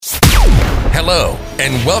Hello,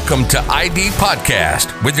 and welcome to ID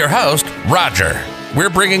Podcast with your host, Roger.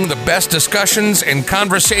 We're bringing the best discussions and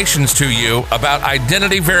conversations to you about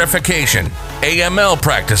identity verification, AML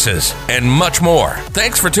practices, and much more.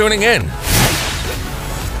 Thanks for tuning in.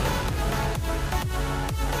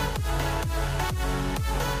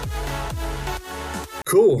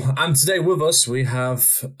 Cool. And today with us, we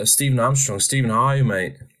have Stephen Armstrong. Stephen, how are you,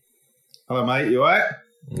 mate? Hello, mate. You all right?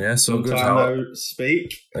 Yeah, so long good. Time no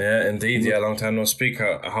speak. Yeah, indeed. Yeah, long time no speak.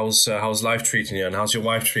 How's life treating you, and how's your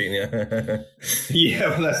wife treating you?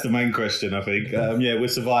 Yeah, well, that's the main question, I think. Yeah, we're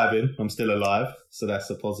surviving. I'm still alive, so that's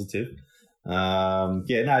a positive. Yeah,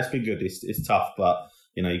 no, it's been good. It's tough, but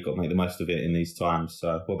you know, you've got to make the most of it in these times.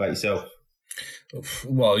 So, what about yourself?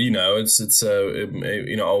 Well, you know, it's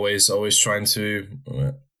you know, always trying to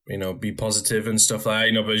you know, be positive and stuff like that,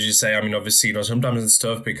 you know, but as you say, I mean, obviously, you know, sometimes it's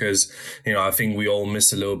tough because, you know, I think we all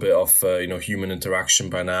miss a little bit of, you know, human interaction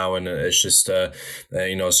by now, and it's just,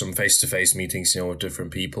 you know, some face-to-face meetings, you know, with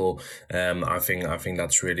different people. I think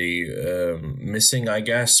that's really missing, I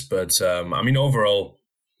guess, but, I mean, overall,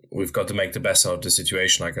 we've got to make the best out of the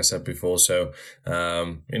situation, like I said before, so,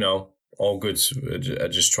 you know, all good. I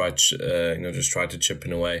just tried to chip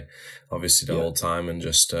in away, obviously, the whole time, and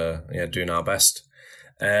just, doing our best.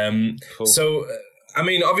 Cool. So, I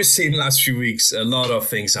mean, obviously in the last few weeks, a lot of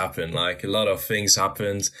things happened,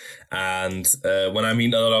 and when I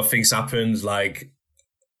mean a lot of things happened, like,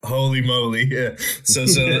 holy moly. Yeah.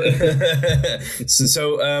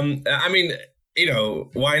 I mean, you know,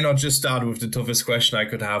 why not just start with the toughest question I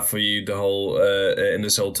could have for you in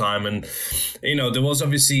this whole time? And, you know, there was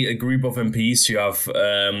obviously a group of MPs who have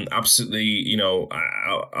absolutely, you know,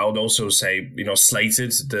 I would also say, you know,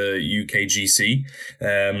 slated the UKGC,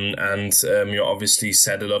 and you know, obviously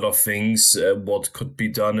said a lot of things, what could be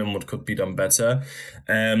done and what could be done better.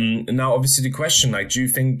 Now, obviously the question, like, do you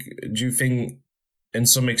think in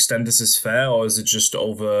some extent this is fair, or is it just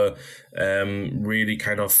over really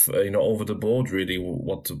kind of you know, over the board really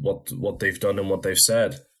what they've done and what they've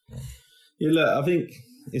said? Yeah, look, I think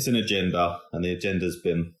it's an agenda, and the agenda's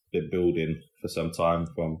been building for some time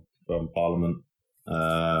from Parliament.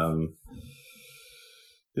 You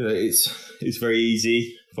know, it's very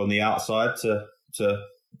easy from the outside to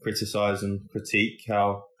criticise and critique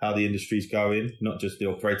how the industry's going, not just the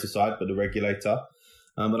operator side but the regulator.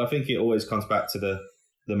 But I think it always comes back to the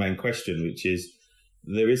main question, which is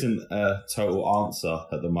there isn't a total answer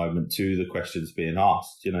at the moment to the questions being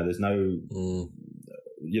asked. You know, there's no,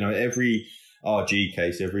 you know, every RG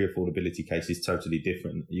case, every affordability case is totally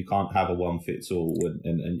different. You can't have a one fits all,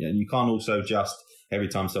 and you can't also just, every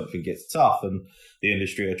time something gets tough and the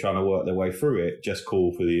industry are trying to work their way through it, just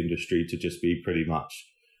call for the industry to just be pretty much,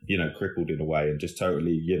 you know, crippled in a way and just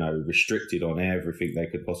totally, you know, restricted on everything they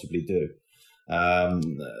could possibly do.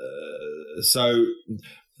 So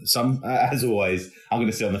some, as always, I'm going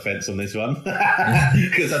to sit on the fence on this one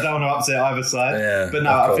because I don't want to upset either side. Yeah, but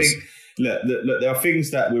no, I think look, there are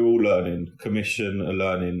things that we're all learning. Commission are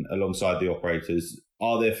learning alongside the operators.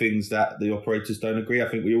 Are there things that the operators don't agree? I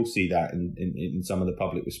think we all see that in some of the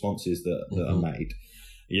public responses that are made.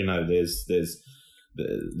 You know, there's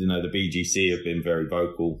you know, the BGC have been very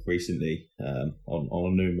vocal recently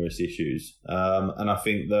on numerous issues, and I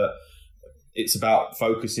think that it's about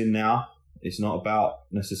focusing now. It's not about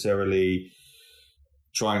necessarily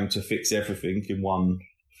trying to fix everything in one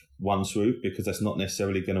swoop, because that's not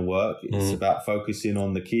necessarily going to work. It's about focusing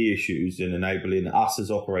on the key issues and enabling us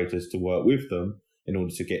as operators to work with them in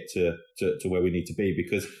order to get to where we need to be,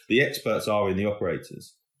 because the experts are in the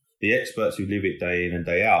operators. The experts who live it day in and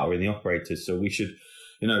day out are in the operators. So we should,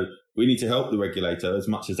 you know, we need to help the regulator as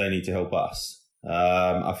much as they need to help us.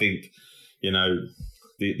 I think, you know,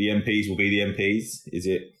 the MPs will be the MPs. Is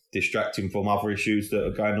it distracting from other issues that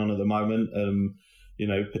are going on at the moment? You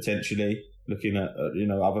know, potentially looking at, you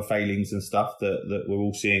know, other failings and stuff that we're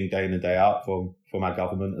all seeing day in and day out from our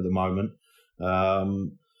government at the moment.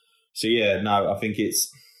 So yeah, no, I think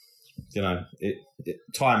it's, you know,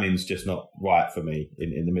 timing's just not right for me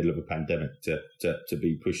in the middle of a pandemic to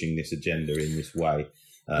be pushing this agenda in this way.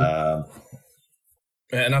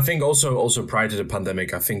 And I think also prior to the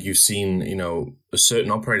pandemic, I think you've seen, you know,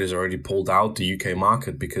 certain operators already pulled out the UK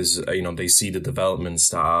market because, you know, they see the developments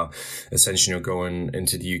that are essentially, you know, going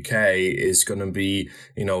into the UK is going to be,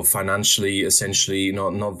 you know, financially essentially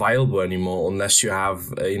not viable anymore unless you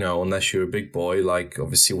have, you know, unless you're a big boy like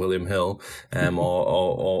obviously William Hill,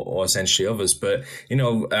 or essentially others. But, you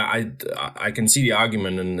know, I can see the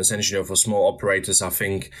argument, and essentially, you know, for small operators, I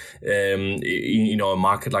think, you know, a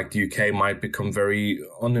market like the UK might become very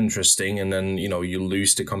uninteresting, and then, you know, you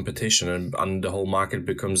lose the competition, and the whole whole market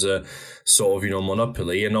becomes a sort of,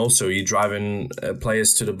 monopoly, and also you're driving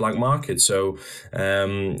players to the black market. So,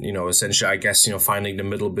 essentially, I guess, finding the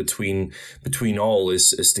middle between all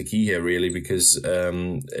is the key here, really, because,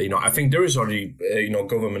 I think there is already,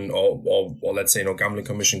 government or let's say, gambling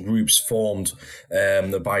commission groups formed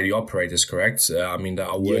by the operators, correct? That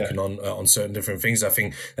are working on certain different things. I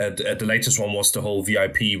think the latest one was the whole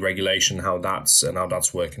VIP regulation, how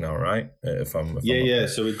that's working out, right?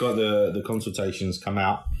 So we've got the consultations come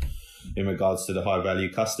out in regards to the high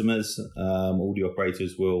value customers. All the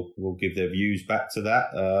operators will give their views back to that,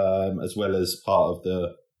 as well as part of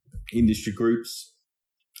the industry groups.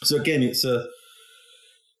 So again, it's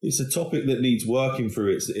a topic that needs working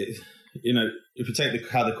through. If you take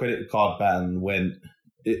how the credit card ban went,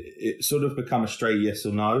 it sort of become a straight yes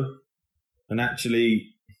or no, and actually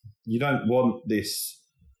you don't want this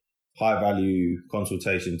high value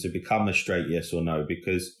consultation to become a straight yes or no,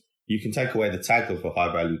 because you can take away the tag of a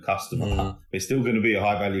high value customer. They're still going to be a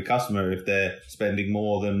high value customer if they're spending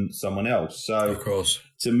more than someone else. So of course,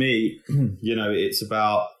 to me, it's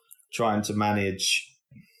about trying to manage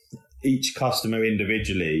each customer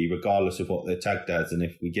individually, regardless of what they're tagged as. And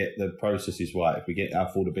if we get the processes right, if we get our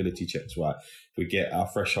affordability checks right, if we get our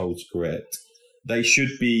thresholds correct, they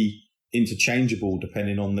should be interchangeable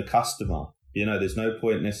depending on the customer. There's no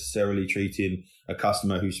point necessarily treating a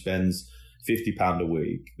customer who spends £50 a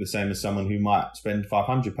week the same as someone who might spend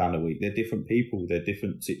 £500 a week. They're different people, they're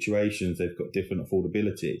different situations, they've got different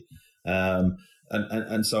affordability.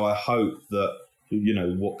 And so I hope that,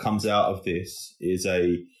 what comes out of this is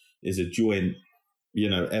a joint,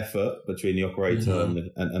 effort between the operator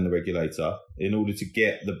and the regulator in order to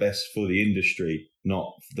get the best for the industry,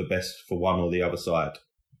 not the best for one or the other side.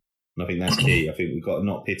 And I think that's key. I think we've got to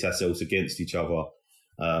not pit ourselves against each other,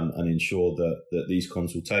 and ensure that these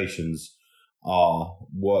consultations are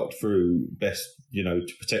worked through best,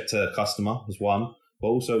 to protect a customer as one, but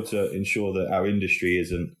also to ensure that our industry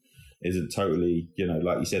isn't totally,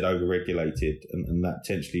 like you said, over-regulated, and that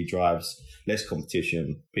potentially drives less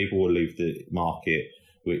competition. People will leave the market,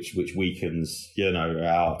 which weakens,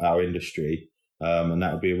 our industry. And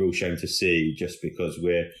that would be a real shame to see, just because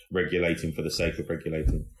we're regulating for the sake of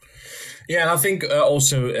regulating. Yeah, and I think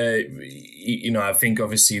also, I think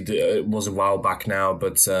obviously it was a while back now,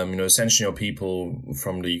 but, essentially, people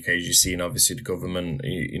from the UKGC and obviously the government,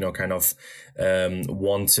 kind of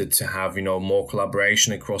wanted to have, more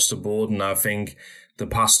collaboration across the board. And I think the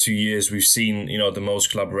past 2 years we've seen, the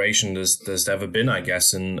most collaboration there's ever been, I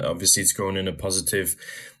guess. And obviously it's going in a positive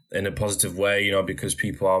way, because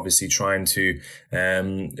people are obviously trying to,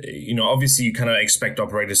 obviously you kind of expect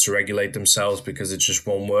operators to regulate themselves because it just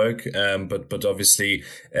won't work. But obviously,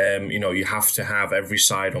 you have to have every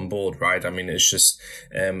side on board, right? It's just,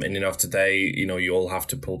 today, you all have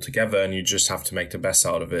to pull together and you just have to make the best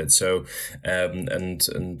out of it. So, and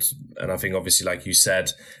I think obviously, like you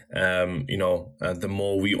said, the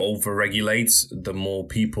more we over-regulate, the more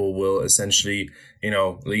people will essentially,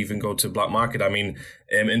 leave and go to black market.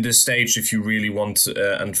 In this stage, if you really want,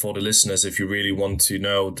 and for the listeners, if you really want to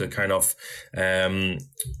know the kind of,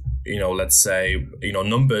 let's say,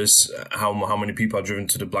 numbers, how many people are driven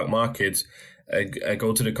to the black market,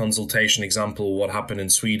 go to the consultation example, what happened in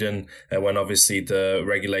Sweden when obviously the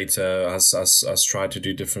regulator has tried to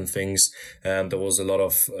do different things. And there was a lot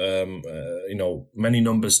of, many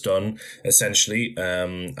numbers done, essentially.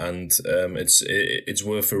 It's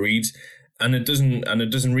worth a read. And it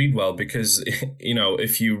doesn't read well because,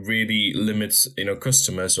 if you really limit,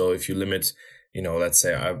 customers, or if you limit, let's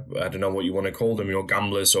say, I don't know what you want to call them,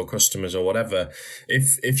 gamblers or customers or whatever.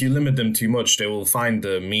 If you limit them too much, they will find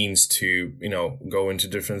the means to, go into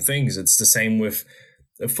different things. It's the same with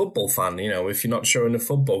a football fan. If you're not showing a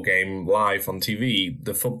football game live on TV,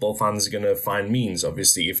 the football fan's going to find means,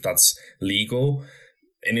 obviously, if that's legal.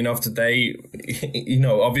 And today,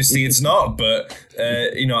 obviously it's not, but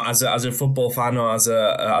as a football fan or as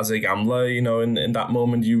a gambler, in that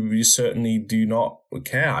moment you certainly do not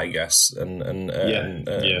care, I guess, and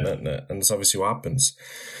that's obviously what happens.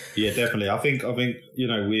 Yeah, definitely. I think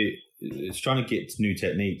it's trying to get new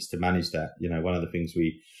techniques to manage that. One of the things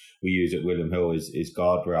we use at William Hill is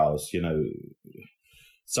guardrails.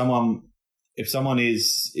 If someone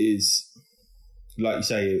is like you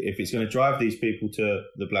say, if it's going to drive these people to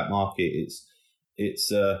the black market,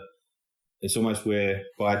 it's almost where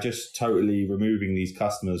by just totally removing these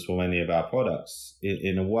customers from any of our products,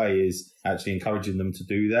 in a way, is actually encouraging them to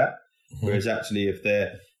do that. Mm-hmm. Whereas actually, if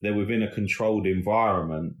they're within a controlled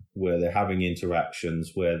environment where they're having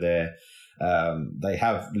interactions, where they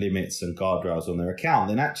have limits and guardrails on their account,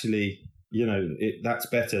 then actually that's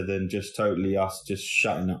better than just totally us just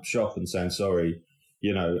shutting up shop and saying sorry,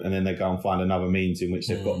 and then they go and find another means in which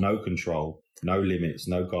they've got no control, no limits,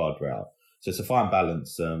 no guardrail. So it's a fine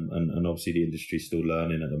balance, and obviously the industry's still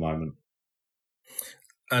learning at the moment.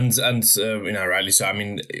 And rightly so. I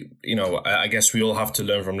mean, I guess we all have to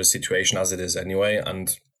learn from the situation as it is anyway,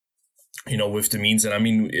 and with the means. And I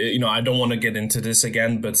mean, I don't want to get into this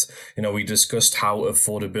again, but we discussed how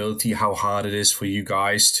affordability, how hard it is for you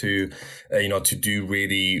guys to to do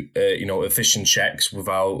really efficient checks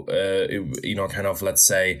without kind of, let's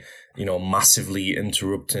say, massively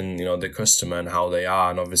interrupting the customer and how they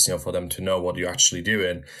are, and obviously for them to know what you're actually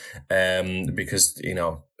doing, because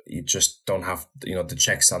you just don't have, the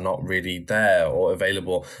checks are not really there or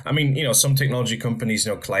available. I mean, some technology companies,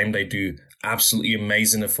 claim they do absolutely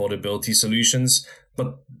amazing affordability solutions,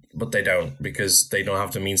 but they don't, because they don't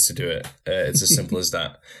have the means to do it. It's as simple as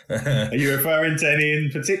that. Are you referring to any in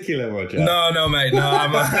particular, Roger? No, mate. No,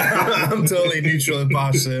 I'm totally neutral and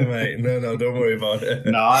partial, mate. No, don't worry about it.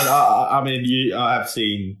 No, I mean, I have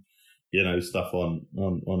seen, stuff on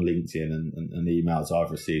LinkedIn and emails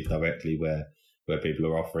I've received directly where people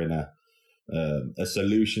are offering a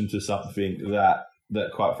solution to something that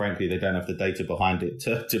quite frankly they don't have the data behind it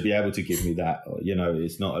to be able to give me that.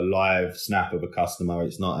 It's not a live snap of a customer.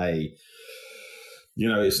 It's not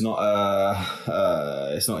it's not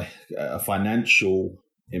a financial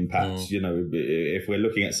impact. If we're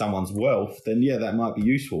looking at someone's wealth, then that might be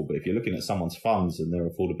useful. But if you're looking at someone's funds and their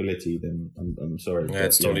affordability, then I'm sorry. Yeah,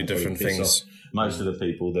 it's totally different things. Most of the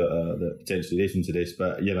people that potentially listen to this,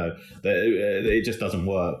 but it just doesn't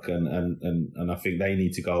work, and I think they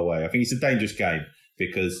need to go away. I think it's a dangerous game,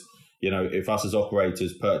 because if us as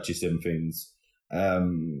operators purchase them things,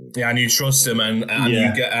 and you trust them, and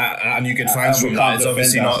you get fines from that. It's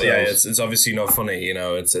obviously not. Ourselves. It's obviously not funny.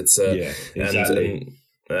 It's exactly.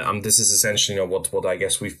 And this is essentially what I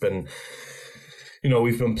guess we've been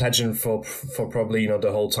pledging for probably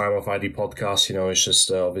the whole time of ID podcast. It's just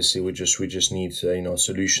obviously we just need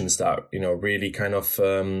solutions that really kind of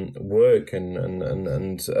work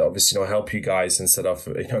and obviously help you guys, instead of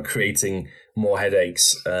creating more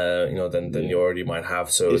headaches than you already might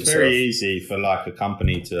have. So it's very easy for like a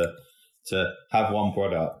company to have one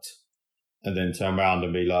product and then turn around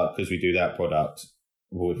and be like, because we do that product,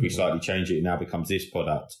 well, if we slightly change it, it now becomes this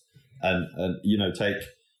product. And take,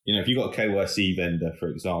 if you've got a KYC vendor, for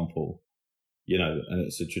example, and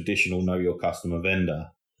it's a traditional know your customer vendor,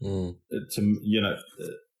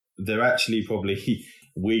 they're actually probably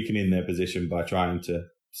weakening their position by trying to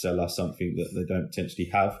sell us something that they don't potentially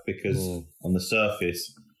have, because on the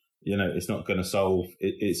surface, it's not going to solve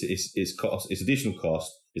it. It's cost, it's additional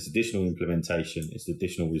cost, it's additional implementation, it's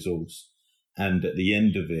additional resource, and at the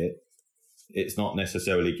end of it, it's not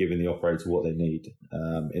necessarily giving the operator what they need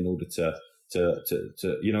in order to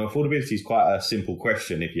affordability is quite a simple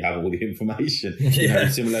question if you have all the information.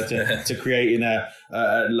 Similar to creating a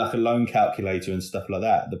like a loan calculator and stuff like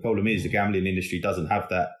that. The problem is the gambling industry doesn't have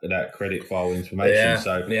that credit file information.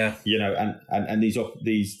 And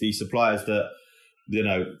these suppliers that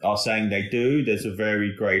are saying they do, there's a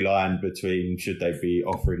very grey line between should they be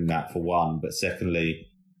offering that, for one, but secondly,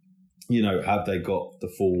 have they got the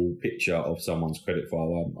full picture of someone's credit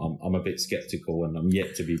file? I'm a bit skeptical, and I'm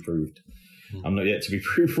yet to be proved. I'm not yet to be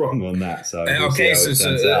proved wrong on that. So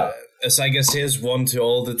so I guess here's one to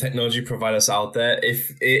all the technology providers out there: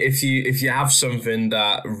 if you have something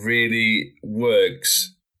that really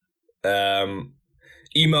works,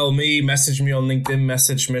 email me, message me on LinkedIn,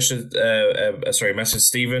 message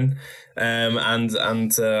Stephen, and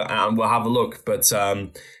we'll have a look. But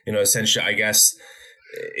essentially, I guess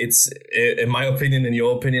it's, in my opinion, in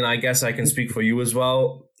your opinion, I guess I can speak for you as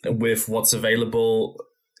well. With what's available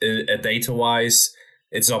data wise,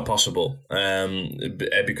 it's not possible,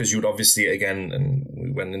 because you'd obviously, again, and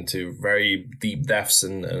we went into very deep depths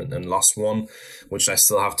and lost one, which I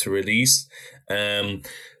still have to release.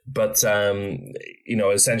 But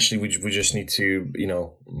essentially we just need to be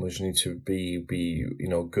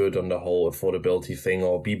good on the whole affordability thing,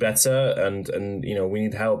 or be better, and we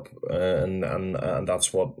need help, and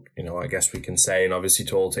that's what I guess we can say. And obviously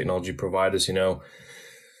to all technology providers,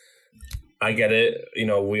 I get it.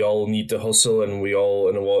 We all need to hustle, and we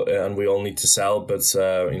all need to sell. But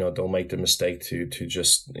don't make the mistake to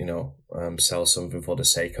just sell something for the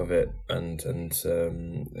sake of it. And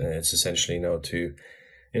it's essentially to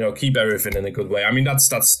keep everything in a good way. I mean,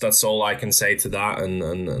 that's all I can say to that.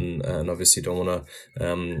 And obviously don't want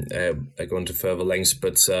to go into further lengths.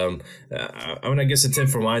 But I guess a tip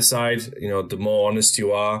from my side, the more honest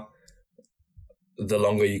you are, the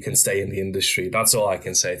longer you can stay in the industry. That's all I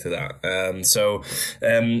can say to that.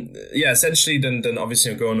 Essentially, then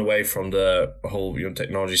obviously going away from the whole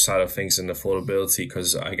technology side of things and affordability,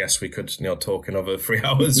 because I guess we could talk another 3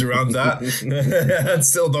 hours around that and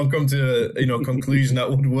still don't come to a conclusion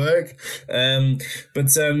that would work.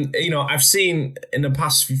 I've seen in the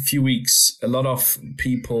past few weeks a lot of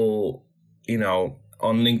people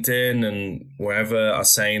on LinkedIn and wherever are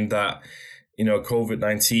saying that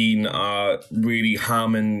COVID-19 are really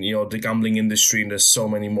harming, the gambling industry, and there's so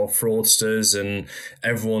many more fraudsters, and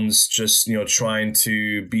everyone's just, trying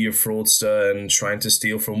to be a fraudster and trying to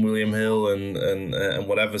steal from William Hill and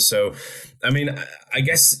whatever. So, I mean, I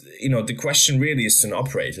guess, the question really is to an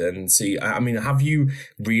operator and see, I mean, have you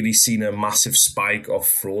really seen a massive spike of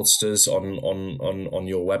fraudsters on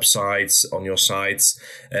your websites, on your sites?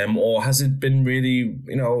 Or has it been really,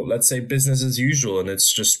 let's say business as usual, and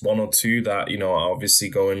it's just one or two that, are obviously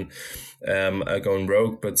going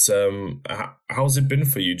rogue? But how's it been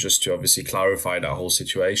for you, just to obviously clarify that whole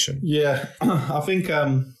situation? Yeah, I think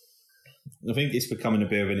it's becoming a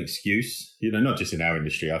bit of an excuse, not just in our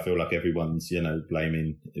industry. I feel like everyone's,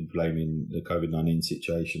 blaming the COVID-19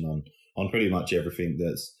 situation on pretty much everything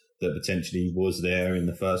that potentially was there in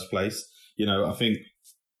the first place. I think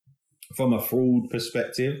from a fraud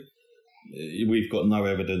perspective, we've got no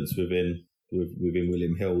evidence within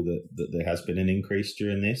William Hill that there has been an increase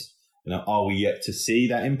during this. Are we yet to see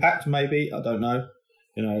that impact? Maybe, I don't know.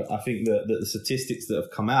 I think that the statistics that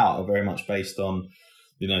have come out are very much based on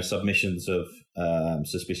submissions of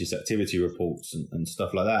suspicious activity reports and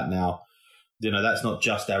stuff like that. Now, that's not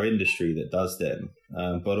just our industry that does them,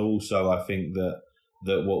 but also I think that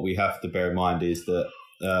what we have to bear in mind is that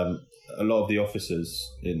a lot of the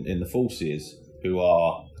officers in the forces who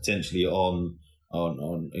are potentially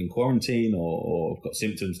in quarantine or got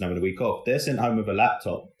symptoms and having a week off, they're sent home with a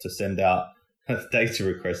laptop to send out data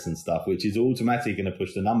requests and stuff, which is automatically going to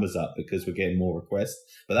push the numbers up because we're getting more requests.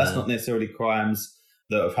 But that's not necessarily crimes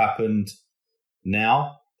that have happened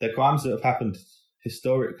now. They're crimes that have happened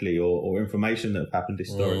historically or information that have happened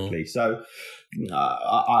historically. So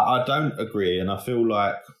I don't agree, and I feel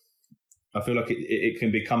like it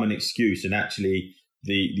can become an excuse, and actually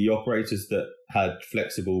the operators that had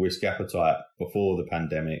flexible risk appetite before the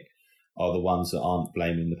pandemic are the ones that aren't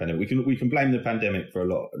blaming the pandemic. We can blame the pandemic for a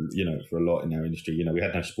lot in our industry. We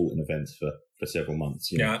had no sporting events for several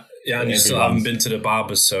months. And you still haven't been to the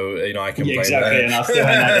barber, so I can blame exactly. And I still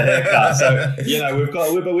haven't had a haircut. So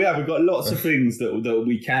we've got lots of things that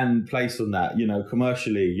we can place on that.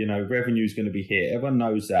 Commercially, revenue is going to be hit. Everyone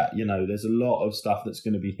knows that. There's a lot of stuff that's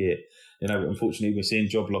going to be hit. Unfortunately, we're seeing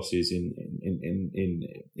job losses in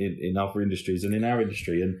other industries and in our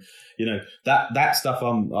industry, and that stuff.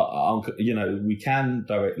 We can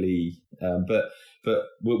directly, but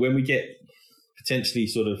when we get potentially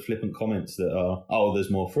sort of flippant comments that are,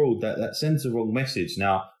 there's more fraud, that sends the wrong message.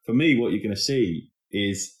 Now, for me, what you're going to see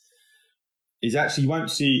is actually you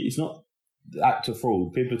won't see. It's not the act of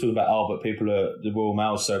fraud. People are talking about but the Royal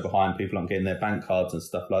Mail's so behind. People aren't getting their bank cards and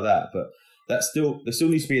stuff like that, but. There still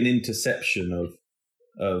needs to be an interception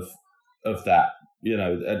of that,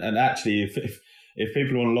 and actually if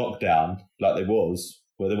people are on lockdown like there was,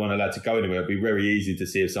 where they weren't allowed to go anywhere, it'd be very easy to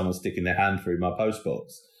see if someone's sticking their hand through my post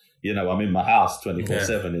box. I'm in my house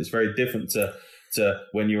 24/7. It's very different to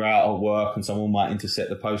when you're out at work and someone might intercept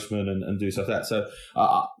the postman and do stuff like that. So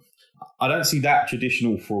I don't see that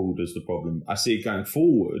traditional fraud as the problem. I see going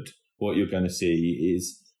forward, what you're going to see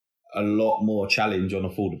is a lot more challenge on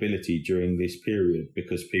affordability during this period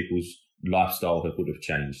because people's lifestyle would have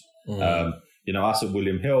changed. Us at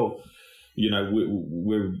William Hill,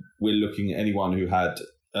 we're looking at anyone who had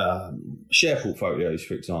share portfolios,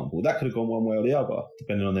 for example. That could have gone one way or the other,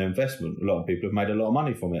 depending on their investment. A lot of people have made a lot of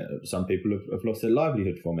money from it. Some people have lost their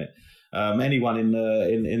livelihood from it. Anyone in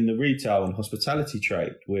the retail and hospitality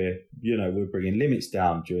trade, we're bringing limits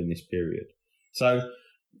down during this period. So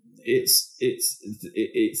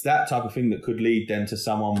it's that type of thing that could lead then to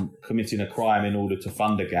someone committing a crime in order to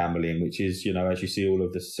fund a gambling, which is, as you see all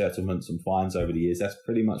of the settlements and fines over the years, that's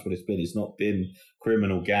pretty much what it's been. It's not been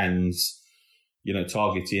criminal gangs,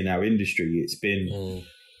 targeting our industry. It's been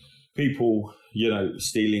people,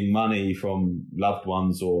 stealing money from loved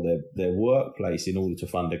ones or their workplace in order to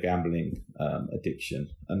fund a gambling addiction.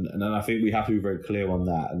 And I think we have to be very clear on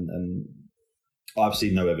that. And I've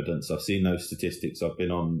seen no evidence. I've seen no statistics. I've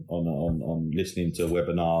been on listening to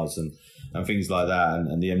webinars and things like that.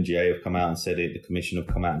 And the MGA have come out and said it. The Commission have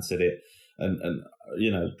come out and said it. And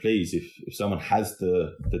please, if someone has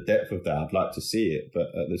the depth of that, I'd like to see it. But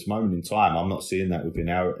at this moment in time, I'm not seeing that within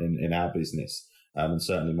in our business. And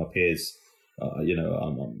certainly my peers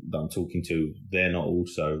I'm talking to, they're not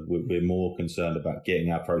also. We're more concerned about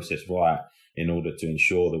getting our process right in order to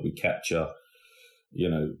ensure that we capture,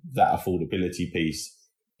 that affordability piece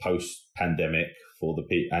post-pandemic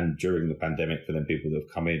and during the pandemic for them people that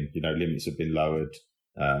have come in. Limits have been lowered,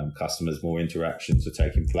 customers, more interactions are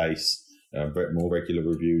taking place, more regular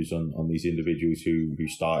reviews on these individuals who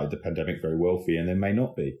started the pandemic very wealthy and then may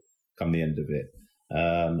not be come the end of it.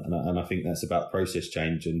 And I think that's about process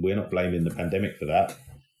change, and we're not blaming the pandemic for that.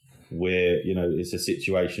 It's a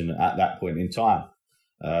situation at that point in time,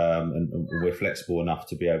 and we're flexible enough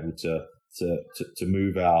to be able to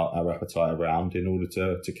move our appetite around in order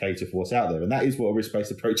to cater for what's out there. And that is what a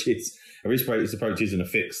risk-based approach is. A risk-based approach isn't a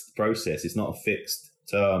fixed process. It's not a fixed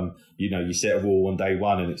term. You set a rule on day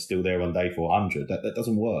one and it's still there on day 400. That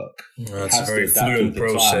doesn't work. It's a very fluid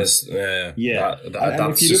process. Yeah.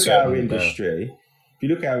 And if you look at our industry, if you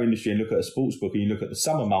look at our industry and look at a sports book and you look at the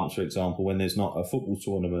summer months, for example, when there's not a football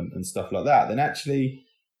tournament and stuff like that, then actually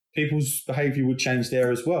people's behaviour would change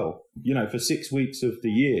there as well. For 6 weeks of the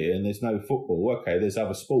year and there's no football, okay, there's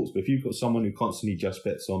other sports. But if you've got someone who constantly just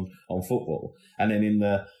bets on football, and then in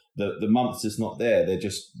the months it's not there, they're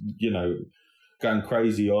just, going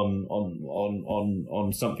crazy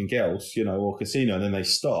on something else, or casino, and then they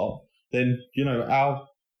stop, then,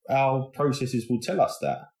 our processes will tell us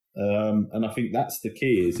that. And I think that's the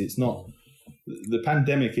key. Is it's not the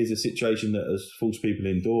pandemic is a situation that has forced people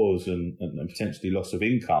indoors and potentially loss of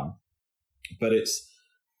income, but it's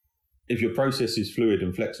if your process is fluid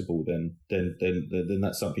and flexible, then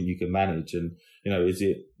that's something you can manage. And are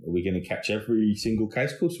we going to catch every single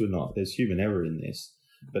case? Of course we're not. There's human error in this,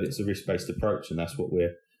 but it's a risk-based approach, and that's what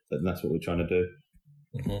we're trying to do.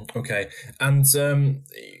 Mm-hmm. Okay, and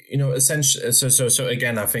essentially, so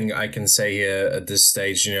again, I think I can say here at this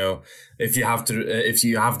stage, if you have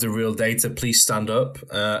the real data, please stand up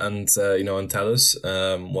and tell us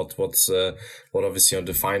what obviously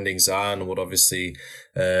the findings are, and what obviously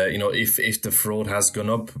if the fraud has gone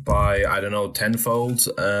up by, I don't know, tenfold,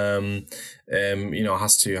 has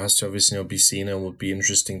to obviously be seen, and would be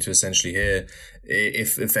interesting to essentially hear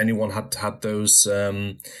if anyone had those.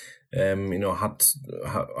 Had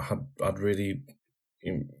really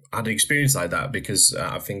had experience like that, because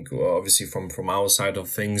I think obviously from our side of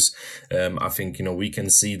things, I think we can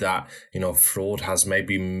see that fraud has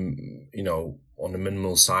maybe on the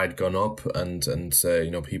minimal side gone up, and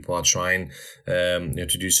people are trying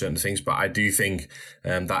to do certain things, but I do think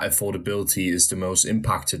that affordability is the most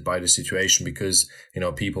impacted by the situation, because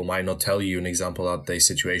people might not tell you an example that their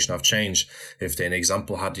situation have changed. If they, an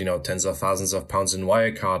example, had tens of thousands of pounds in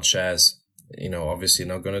Wirecard shares, obviously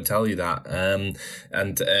not going to tell you that, and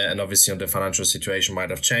obviously the financial situation might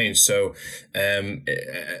have changed. So and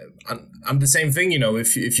the same thing,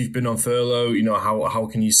 if you've been on furlough, how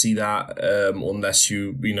can you see that unless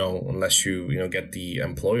you get the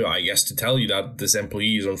employer, I guess, to tell you that this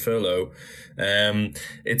employee is on furlough.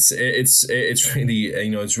 It's really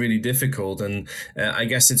it's really difficult, and I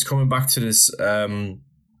guess it's coming back to this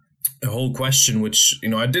a whole question, which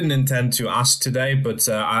I didn't intend to ask today, but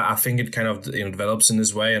I think it kind of develops in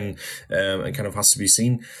this way, and it kind of has to be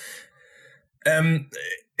seen. Do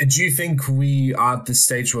you think we are at the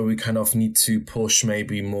stage where we kind of need to push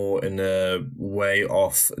maybe more in a way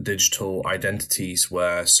of digital identities,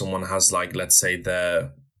 where someone has, like, let's say,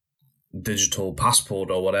 their digital passport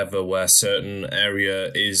or whatever, where certain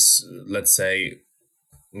area is, let's say,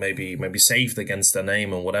 maybe saved against their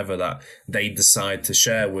name or whatever, that they decide to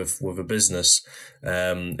share with a business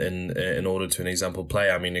in order to, an example, play.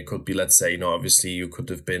 I mean, it could be, let's say, obviously you could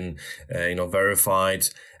have been verified,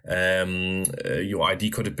 your ID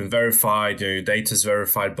could have been verified, your data is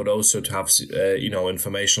verified, but also to have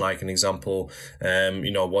information like, an example,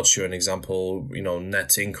 what's your, an example,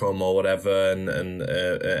 net income or whatever,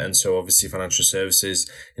 and so obviously financial services,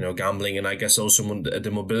 gambling, and I guess also the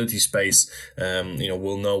mobility space,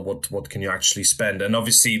 will know what can you actually spend, and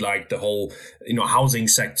obviously like the whole housing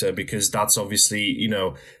sector, because that's obviously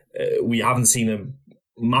we haven't seen a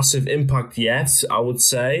massive impact yet, I would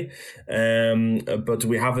say, but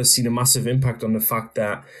we have seen a massive impact on the fact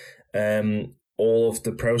that all of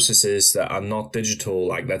the processes that are not digital,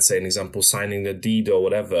 like, let's say, an example, signing the deed or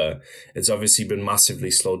whatever, it's obviously been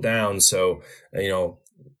massively slowed down. So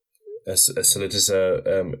solicitors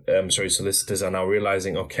are now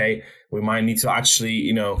realizing, okay, we might need to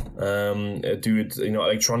actually do it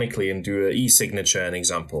electronically and do an e-signature, an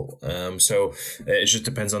example. So it just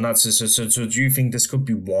depends on that. So do you think this could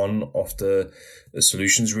be one of the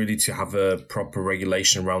solutions, really, to have a proper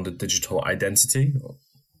regulation around the digital identity?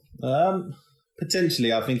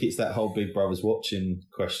 Potentially, I think it's that whole Big Brother's watching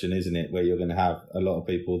question, isn't it? Where you're going to have a lot of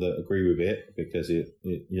people that agree with it because a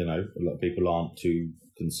lot of people aren't too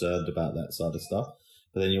concerned about that side of stuff.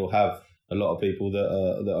 But then you'll have a lot of people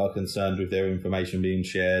that are concerned with their information being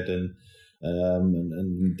shared and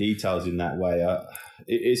details in that way.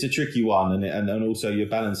 It's a tricky one, and also you're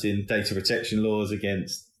balancing data protection laws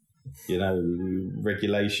against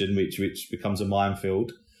regulation, which becomes a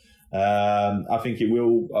minefield. I think it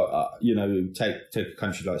will, take a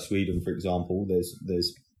country like Sweden, for example.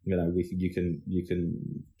 There's you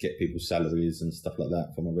can get people's salaries and stuff like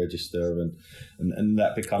that from a register, and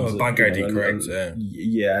that becomes bank ID, correct?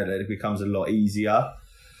 Yeah, it becomes a lot easier.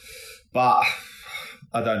 But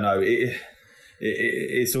I don't know.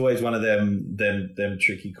 It's always one of them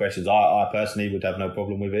tricky questions. I personally would have no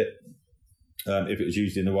problem with it if it was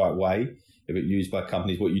used in the right way. If it's used by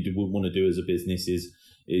companies, what you would want to do as a business is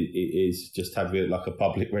just have it like a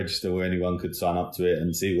public register where anyone could sign up to it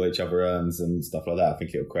and see what each other earns and stuff like that. I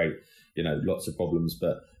think it'll create lots of problems.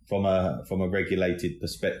 But from a regulated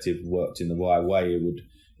perspective, worked in the right way,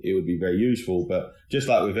 it would be very useful. But just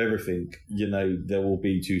like with everything, there will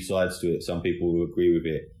be two sides to it. Some people will agree with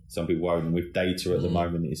it. Some people won't. And with data at the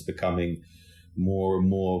moment, it's becoming more and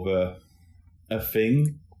more of a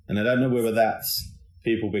thing. And I don't know whether that's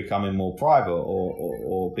people becoming more private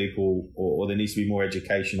or people, or there needs to be more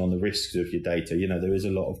education on the risks of your data. There is a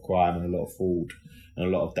lot of crime and a lot of fraud and a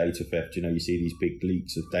lot of data theft. You see these big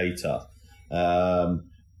leaks of data.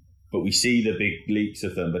 But we see the big leaks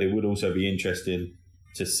of them, but it would also be interesting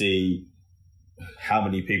to see how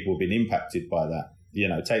many people have been impacted by that.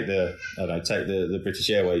 Take the British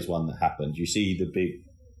Airways one that happened. You see the big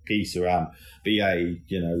piece around BA,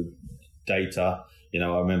 data. I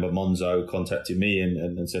remember Monzo contacting me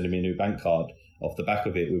and sending me a new bank card off the back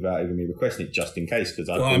of it without even me requesting it, just in case. Because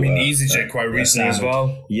EasyJet quite recently as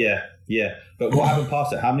well. Yeah. But what happened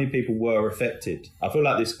past it? How many people were affected? I feel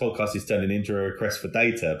like this podcast is turning into a request for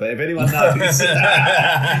data. But if anyone knows,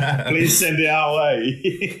 please send it our way.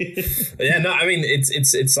 Yeah, no, I mean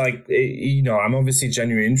it's like I'm obviously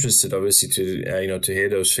genuinely interested, obviously to hear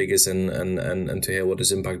those figures and to hear what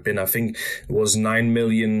his impact been. I think it was 9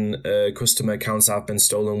 million customer accounts have been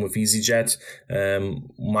stolen with EasyJet.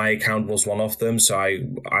 My account was one of them, so I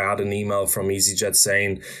had an email from EasyJet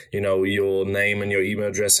saying your name and your email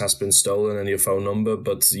address has been stolen and your phone number,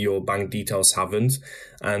 but your bank details haven't.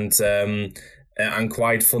 And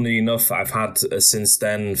quite funny enough, I've had since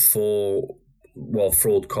then 4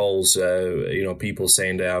 fraud calls. People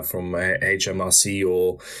saying they are from HMRC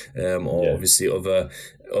or obviously other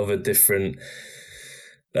different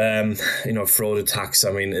fraud attacks.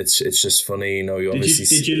 I mean, it's just funny.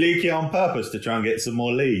 Did you leak it on purpose to try and get some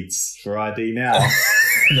more leads for ID Now?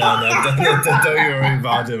 No, don't you worry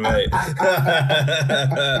about it, mate.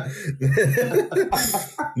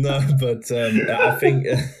 No, but I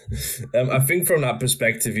think from that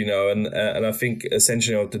perspective, and I think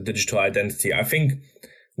essentially the digital identity. I think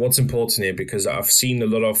what's important here, because I've seen a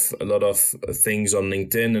lot of things on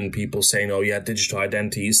LinkedIn and people saying, "Oh yeah, digital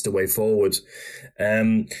identity is the way forward."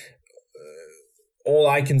 All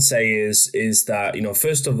I can say is that,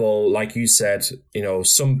 first of all, like you said,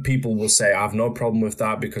 some people will say, I have no problem with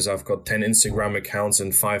that because I've got 10 Instagram accounts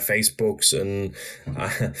and 5 Facebooks and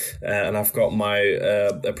I've got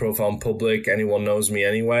my profile in public. Anyone knows me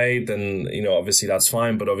anyway, then, obviously that's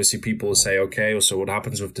fine. But obviously people will say, okay, so what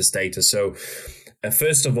happens with this data? So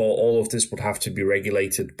first of all of this would have to be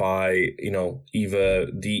regulated by, either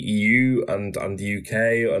the EU and the UK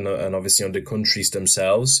and obviously on the countries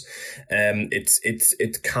themselves.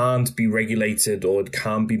 It can't be regulated or it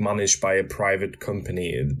can't be managed by a private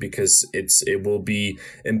company because it will be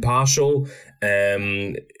impartial.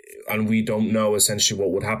 And we don't know essentially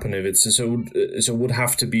what would happen if it's so it would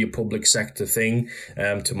have to be a public sector thing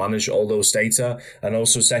to manage all those data. And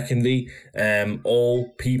also secondly,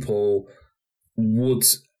 all people would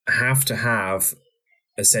have to have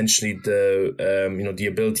essentially the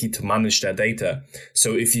ability to manage their data.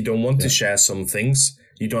 So if you don't want to share some things,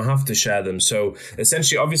 you don't have to share them. So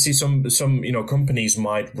essentially, obviously, some companies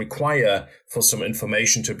might require for some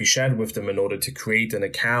information to be shared with them in order to create an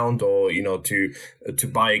account or to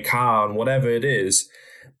buy a car and whatever it is.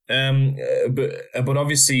 But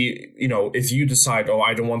obviously, if you decide,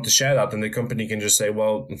 I don't want to share that, then the company can just say,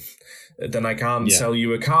 well, then I can't sell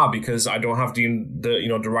you a car because I don't have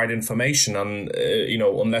the right information, and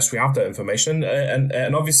unless we have that information,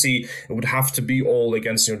 and obviously it would have to be all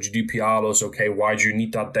against GDPR laws. Okay, why do you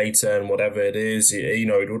need that data and whatever it is? It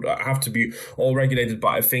would have to be all regulated. But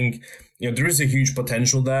I think there is a huge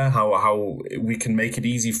potential there. How we can make it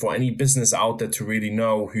easy for any business out there to really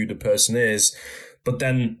know who the person is. But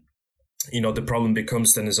then the problem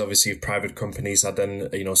becomes then is obviously if private companies are then,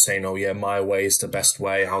 saying, oh yeah, my way is the best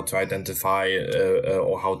way, how to identify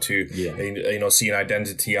or how to, see an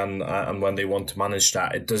identity and when they want to manage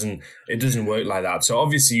that, it doesn't work like that. So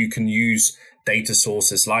obviously you can use data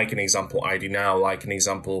sources like an example ID Now, like an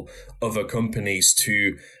example other companies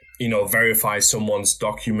to, verify someone's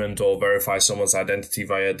document or verify someone's identity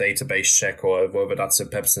via a database check, or whether that's a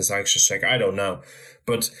PEPs and sanctions check, I don't know.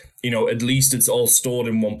 But, at least it's all stored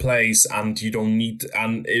in one place, and you don't need,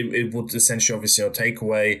 and it would essentially obviously take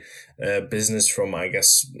away business from, I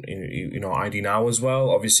guess, ID Now as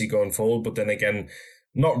well, obviously going forward. But then again,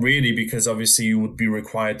 not really, because obviously you would be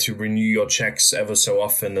required to renew your checks ever so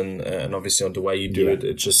often, and obviously on the way you do it,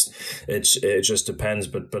 it just depends.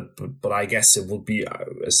 But I guess it would be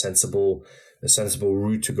a sensible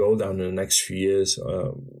route to go down in the next few years,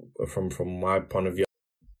 from my point of view.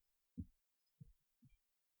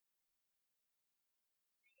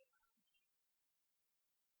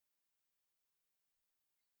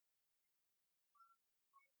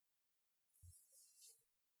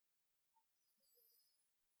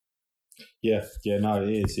 No, it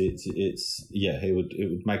is. It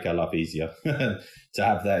would make our life easier to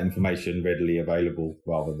have that information readily available,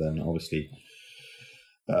 rather than obviously,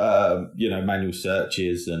 manual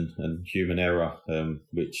searches and human error,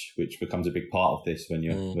 which becomes a big part of this when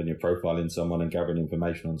you're profiling someone and gathering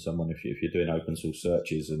information on someone. If you're doing open source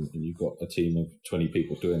searches and you've got a team of 20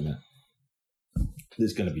 people doing that,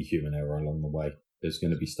 there's going to be human error along the way. There's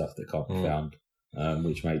going to be stuff that can't be found,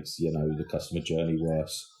 which makes the customer journey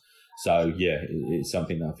worse. So it's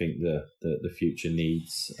something that I think the future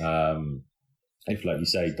needs, if, like you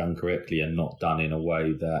say, done correctly and not done in a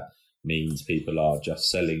way that means people are just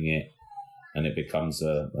selling it and it becomes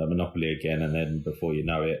a monopoly again. And then before you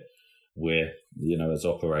know it, we're, as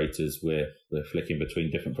operators, we're flicking between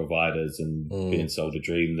different providers and being sold a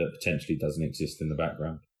dream that potentially doesn't exist in the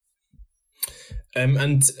background.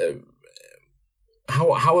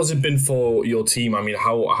 How has it been for your team? I mean,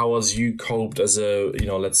 how has you coped as a,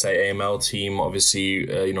 let's say AML team, obviously,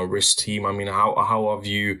 risk team? I mean, how have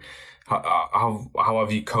you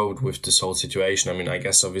coped with this whole situation? I mean, I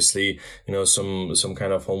guess obviously, some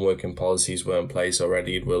kind of homework and policies were in place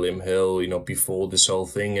already at William Hill, before this whole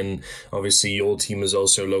thing. And obviously your team is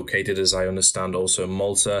also located, as I understand, also in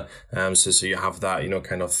Malta. So you have that,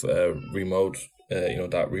 kind of remote,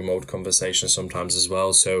 that remote conversation sometimes as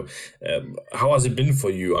well. So how has it been for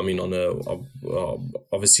you? I mean, on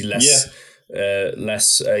obviously less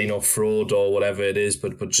fraud or whatever it is,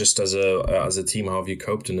 but just as a team, how have you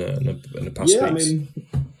coped in the past weeks? I mean,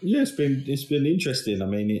 it's been interesting. I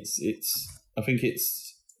mean, I think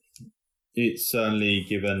it's certainly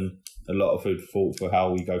given a lot of food for thought for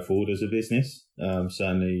how we go forward as a business.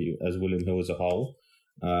 Certainly as William Hill as a whole.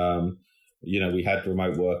 We had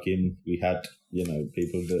remote working. We had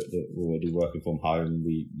people that were already working from home.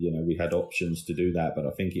 We had options to do that, but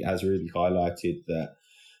I think it has really highlighted that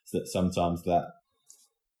sometimes that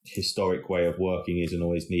historic way of working isn't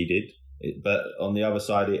always needed. But on the other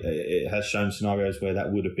side, it has shown scenarios where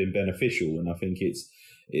that would have been beneficial, and I think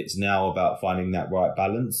it's now about finding that right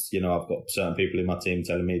balance. I've got certain people in my team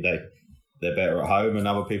telling me they're better at home, and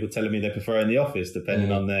other people telling me they prefer in the office,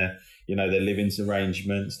 depending on their their living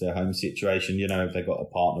arrangements, their home situation. If they've got a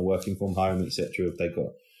partner working from home, etc. If they've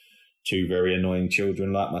got two very annoying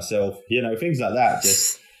children like myself, things like that.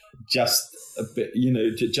 Just a bit,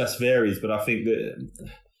 just varies. But I think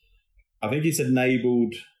it's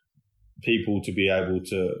enabled people to be able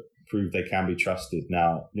to prove they can be trusted.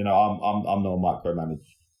 Now, I'm not a micromanaged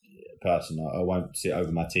person. I won't sit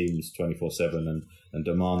over my teams 24/7 and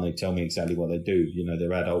demand they tell me exactly what they do.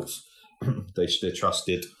 They're adults. They're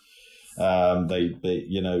trusted. And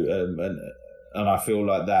I feel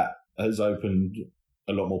like that has opened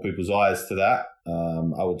a lot more people's eyes to that.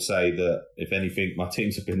 I would say that if anything, my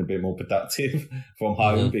teams have been a bit more productive from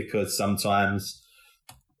home, because sometimes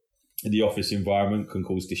the office environment can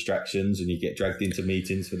cause distractions and you get dragged into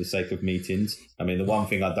meetings for the sake of meetings. I mean, the one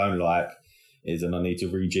thing I don't like is, and I need to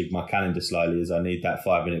rejig my calendar slightly, is I need that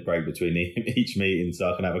 5-minute break between each meeting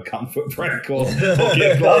so I can have a comfort break or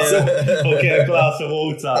get a glass of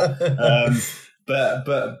water.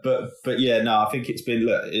 But yeah, no, I think it's been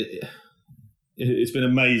it's been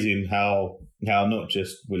amazing how not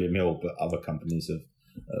just William Hill but other companies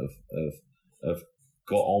have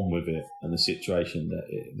got on with it and the situation that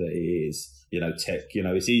it is. Tech.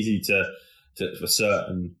 It's easy to for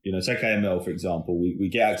certain, take AML for example. We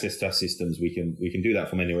get access to our systems. We can do that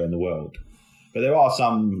from anywhere in the world. But there are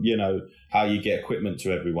some, how you get equipment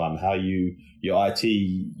to everyone, how your IT,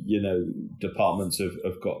 departments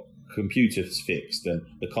have got computers fixed and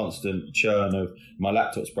the constant churn of my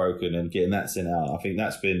laptop's broken and getting that sent out. I think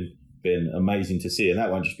that's been amazing to see, and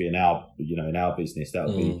that won't just be in our business.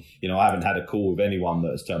 That'll be, I haven't had a call with anyone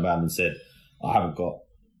that has turned around and said, I haven't got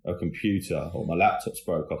a computer or my laptop's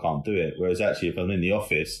broke, I can't do it. Whereas actually, if I'm in the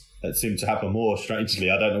office, that seemed to happen more. Strangely,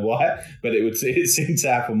 I don't know why, but it seemed to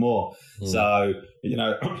happen more. So,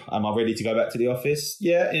 am I ready to go back to the office?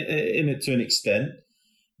 Yeah, to an extent,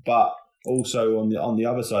 but also on the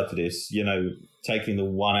other side to this, taking the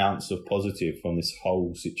 1 ounce of positive from this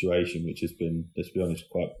whole situation, which has been, let's be honest,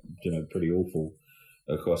 quite pretty awful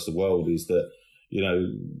across the world, is that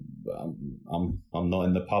I'm not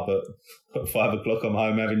in the pub at 5 o'clock. I'm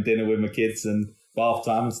home having dinner with my kids and bath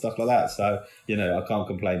time and stuff like that. So I can't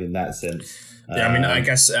complain in that sense. Yeah, I mean, I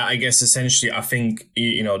guess essentially, I think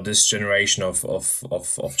this generation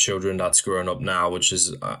of children that's growing up now, which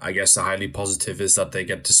is I guess the highly positive, is that they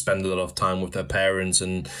get to spend a lot of time with their parents,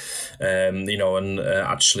 and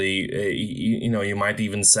actually, you might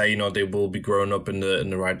even say they will be growing up in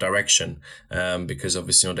the right direction, because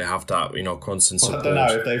obviously they have that constant support. Well, I don't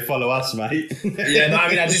know if they follow us, mate. Yeah, no, I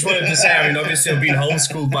mean, I just wanted to say, I mean, obviously, being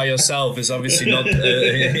homeschooled by yourself is obviously not.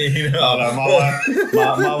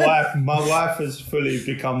 My wife has fully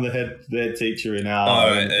become the head teacher in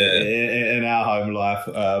our in our home life.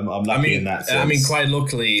 I'm lucky in that sense. I mean, quite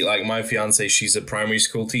luckily, like my fiance, she's a primary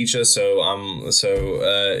school teacher, so I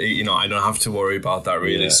don't have to worry about that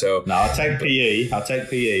really. Yeah. So no, I take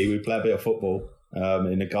PE. We play a bit of football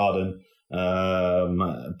in the garden.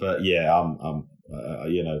 But yeah, I'm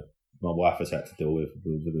my wife has had to deal with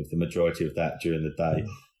the majority of that during the day.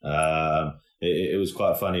 It was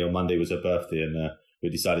quite funny. On Monday was her birthday, and we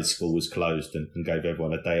decided school was closed and gave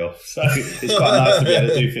everyone a day off. So it's quite nice to be able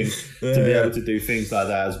to do things, be able to do things like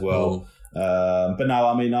that as well. But no,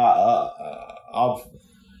 I mean,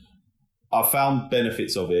 I've found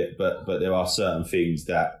benefits of it, but there are certain things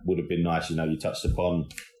that would have been nice. You touched upon,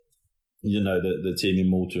 the team in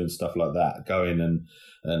Malta and stuff like that, going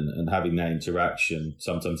and having that interaction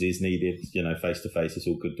sometimes is needed. Face to face, it's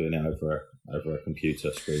all good doing it over a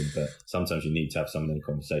computer screen, but sometimes you need to have some of them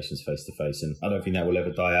conversations face to face, and I don't think that will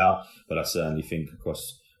ever die out. But I certainly think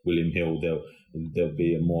across William Hill there'll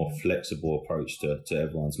be a more flexible approach to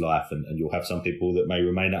everyone's life, and you'll have some people that may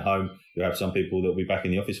remain at home. You'll have some people that will be back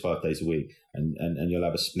in the office 5 days a week, and you'll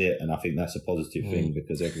have a split, and I think that's a positive thing,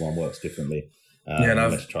 because everyone works differently.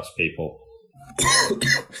 Let's trust people.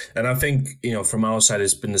 And I think from our side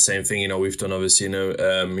it's been the same thing. We've done obviously an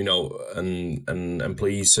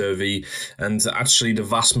employee survey, and actually the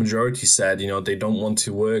vast majority said they don't want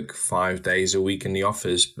to work 5 days a week in the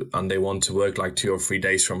office, and they want to work like 2 or 3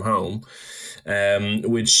 days from home,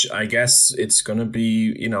 which I guess it's gonna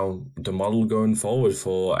be the model going forward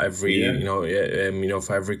for every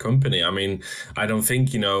for every company. I mean, I don't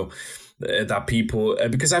think that people,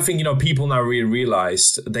 because I think people now really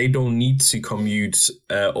realized they don't need to commute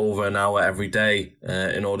over an hour every day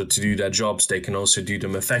in order to do their jobs. They can also do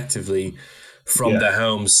them effectively from their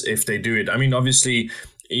homes if they do it. I mean, obviously,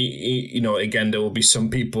 again, there will be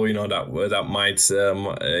some people that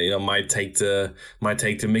might take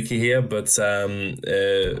the mickey here, but it's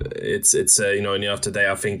in the end of the day,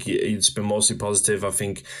 I think it's been mostly positive. I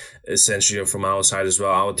think essentially from our side as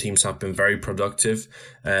well, our teams have been very productive.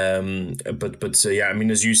 But I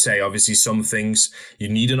mean, as you say, obviously some things you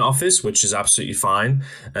need an office, which is absolutely fine.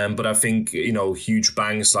 But I think huge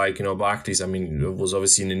banks like Barclays, I mean, it was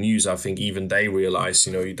obviously in the news. I think even they realized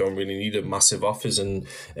you don't really need a massive office, and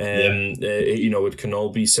it can all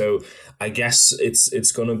be. So I guess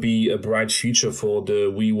it's going to be a bright future for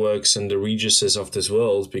the WeWorks and the Regises of this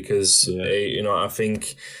world, because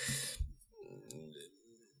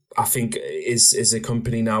I think is a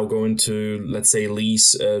company now going to, let's say,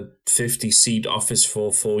 lease a 50-seat office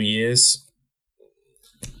for 4 years?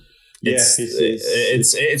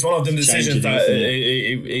 It's one of the decisions that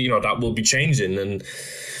that will be changing, and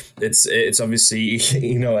it's obviously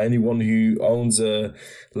anyone who owns a,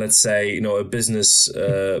 let's say, a business,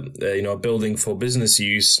 a building for business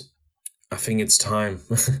use. I think it's time.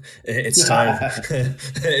 It's time.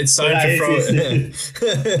 It's time to throw it.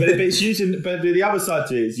 But it's using. But the other side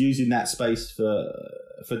to it is using that space for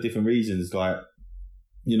different reasons. Like,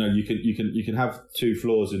 you can have 2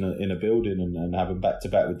 floors in a building and have them back to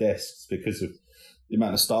back with desks because of the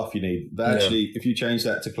amount of staff you need. But actually, if you change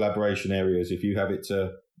that to collaboration areas, if you have it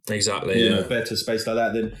to better space like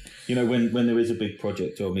that, then when there is a big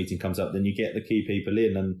project or a meeting comes up, then you get the key people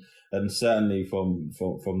in, and certainly from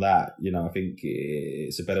that, I think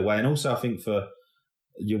it's a better way. And also I think for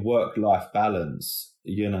your work-life balance,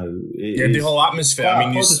 the whole atmosphere. I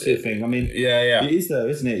mean, positive thing. I mean, it is though,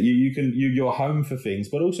 isn't it? You're home for things,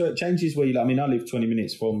 but also it changes where you. I mean, I live 20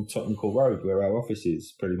 minutes from Tottenham Court Road, where our office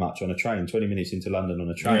is, pretty much on a train. 20 minutes into London on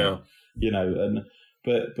a train. Yeah.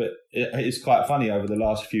 But it's quite funny. Over the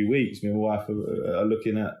last few weeks, me and my wife are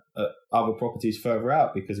looking at other properties further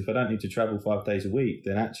out, because if I don't need to travel 5 days a week,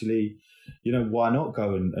 then actually, why not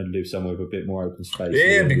go and live somewhere with a bit more open space?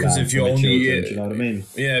 Yeah, because if you only, do you know what I mean?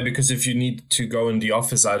 Yeah, because if you need to go in the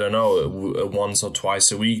office, I don't know, once or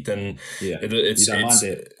twice a week, then it's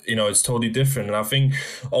totally different. And I think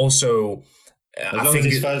also, as long as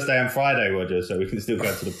it's Thursday and Friday, Roger, so we can still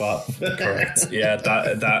go to the pub. Correct. Yeah,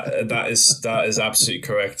 that is absolutely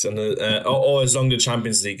correct, and or as long as the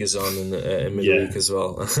Champions League is on in midweek as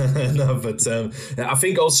well. No, but I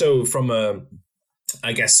think also from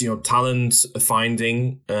I guess talent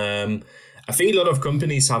finding. I think a lot of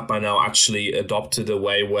companies have by now actually adopted a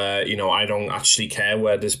way where I don't actually care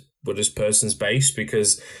where this person's based,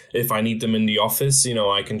 because if I need them in the office,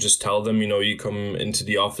 I can just tell them, you come into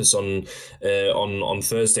the office on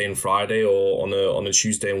Thursday and Friday, or on a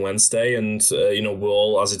Tuesday and Wednesday, and we'll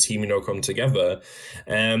all as a team come together.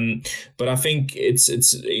 But I think it's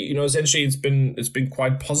essentially it's been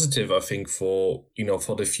quite positive, I think, for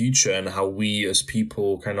for the future, and how we as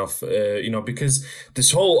people kind of because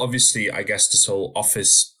this whole office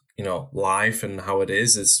life and how it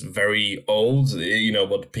is, it's very old,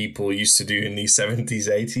 what people used to do in the 70s,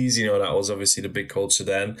 80s, that was obviously the big culture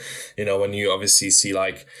then, when you obviously see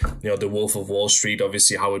the Wolf of Wall Street,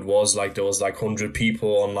 obviously how it was, there was 100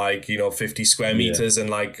 people on 50 square meters,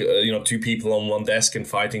 and 2 people on one desk and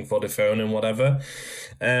fighting for the phone and whatever.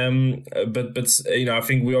 But I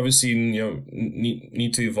think we obviously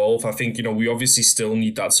need to evolve. I think we obviously still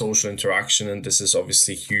need that social interaction, and this is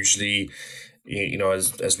obviously hugely,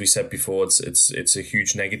 as we said before, it's a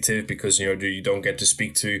huge negative, because you don't get to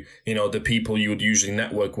speak to the people you would usually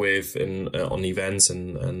network with on events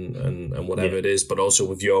and whatever it is, but also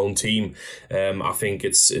with your own team. I think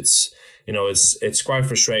it's quite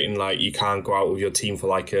frustrating. You can't go out with your team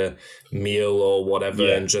for a meal or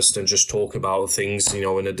whatever, and just talk about things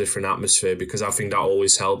in a different atmosphere, because I think that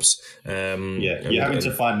always helps. You're having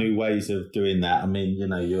to find new ways of doing that. I mean,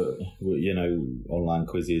 online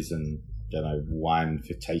quizzes and wine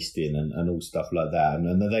for tasting and all stuff like that,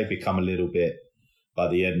 and then they become a little bit, by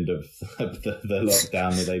the end of the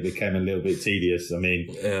lockdown, they became a little bit tedious. I mean,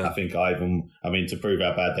 I think to prove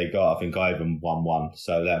how bad they got, I think I even won one,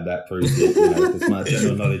 so that proves it, because my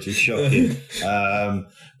general knowledge is shocking.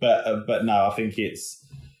 But no, I think it's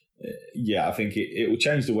I think it will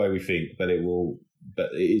change the way we think, but it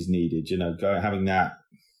is needed, having that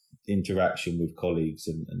interaction with colleagues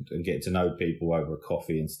and get to know people over a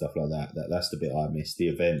coffee and stuff like that. That's the bit I miss. The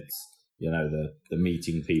events, the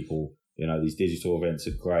meeting people. These digital events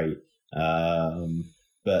are great, but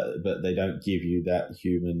they don't give you that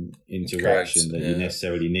human interaction that you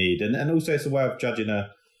necessarily need. And also it's a way of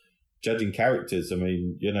judging characters. I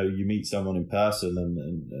mean, you meet someone in person, and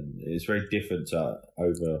it's very different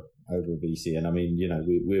over VC. And I mean,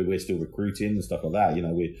 we're still recruiting and stuff like that.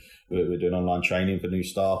 We're doing online training for new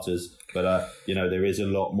starters, but there is a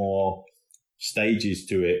lot more stages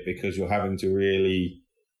to it, because you're having to really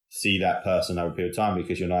see that person over a period of time,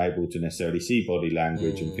 because you're not able to necessarily see body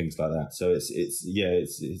language and things like that. So it's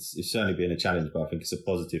certainly been a challenge, but I think it's a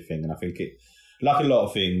positive thing. And I think it, like a lot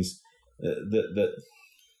of things, that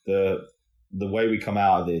the way we come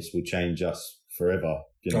out of this will change us forever.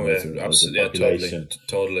 Absolutely,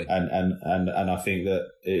 totally. And I think that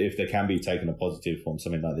if there can be taken a positive from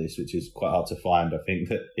something like this, which is quite hard to find, I think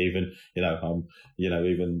that even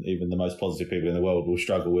even the most positive people in the world will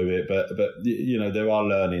struggle with it. But there are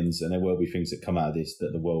learnings, and there will be things that come out of this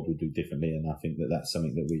that the world will do differently. And I think that that's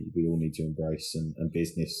something that we all need to embrace, and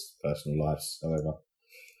business, personal lives, however.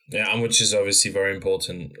 Yeah, and which is obviously very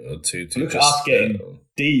important to look at us getting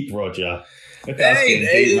deep, Roger.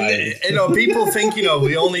 People think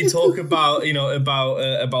we only talk about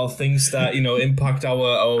about things that impact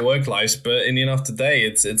our work lives, but in the end of the day,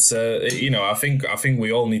 it's I think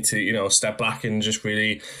we all need to step back and just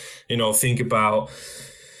really think about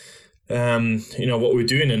what we're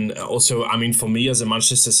doing. And also, I mean, for me as a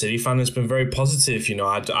Manchester City fan, it's been very positive.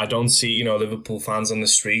 I don't see Liverpool fans on the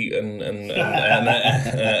street and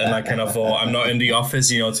I kind of I'm not in the office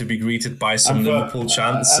to be greeted by some Liverpool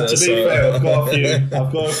chants. To be fair, I've got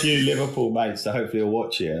a few Liverpool mates that hopefully will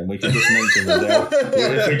watch it, and we can just mention them.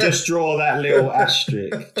 If we just draw that little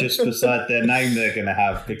asterisk just beside their name they're going to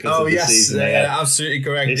have because of the season. Absolutely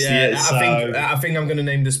correct. I think I'm going to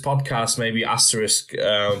name this podcast maybe Asterisk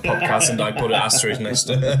Podcast podcast and I put an asterisk next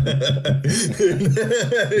to it.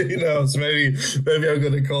 Who knows? Maybe I'm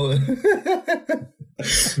going to call it.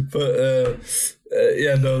 But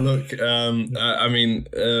yeah, no, look, I mean,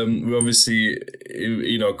 we obviously,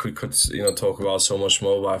 we could talk about so much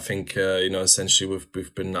more, but I think, essentially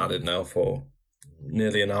we've been at it now for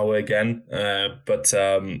nearly an hour again. But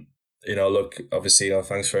look, obviously,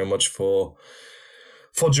 thanks very much for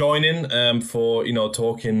joining, for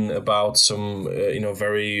talking about some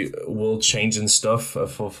very world changing stuff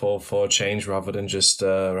for a change, rather than just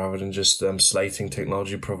slating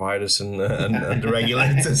technology providers and the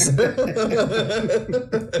regulators.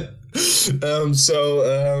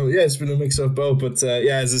 Yeah, it's been a mix of both, but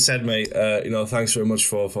yeah, as I said, mate, thanks very much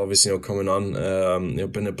for obviously coming on.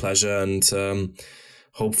 It's been a pleasure, and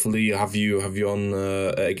hopefully have you on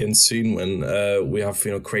again soon when we have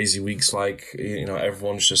crazy weeks like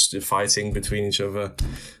everyone's just fighting between each other.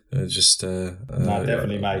 No,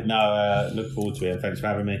 definitely, mate. No, look forward to it. Thanks for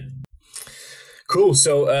having me. Cool.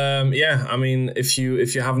 So yeah, I mean, if you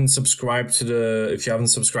haven't subscribed to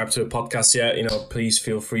the podcast yet, please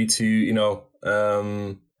feel free to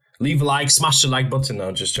leave a like, smash the like button.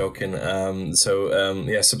 No, just joking.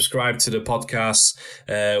 Yeah, subscribe to the podcast.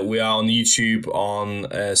 We are on YouTube, on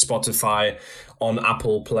Spotify, on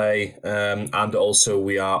Apple Play, and also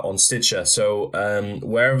we are on Stitcher. So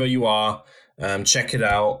wherever you are, check it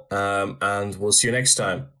out, and we'll see you next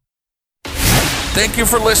time. Thank you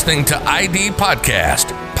for listening to ID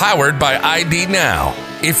Podcast, powered by ID Now.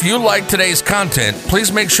 If you like today's content,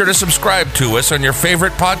 please make sure to subscribe to us on your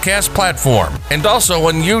favorite podcast platform and also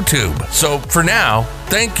on YouTube. So for now,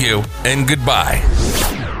 thank you and goodbye.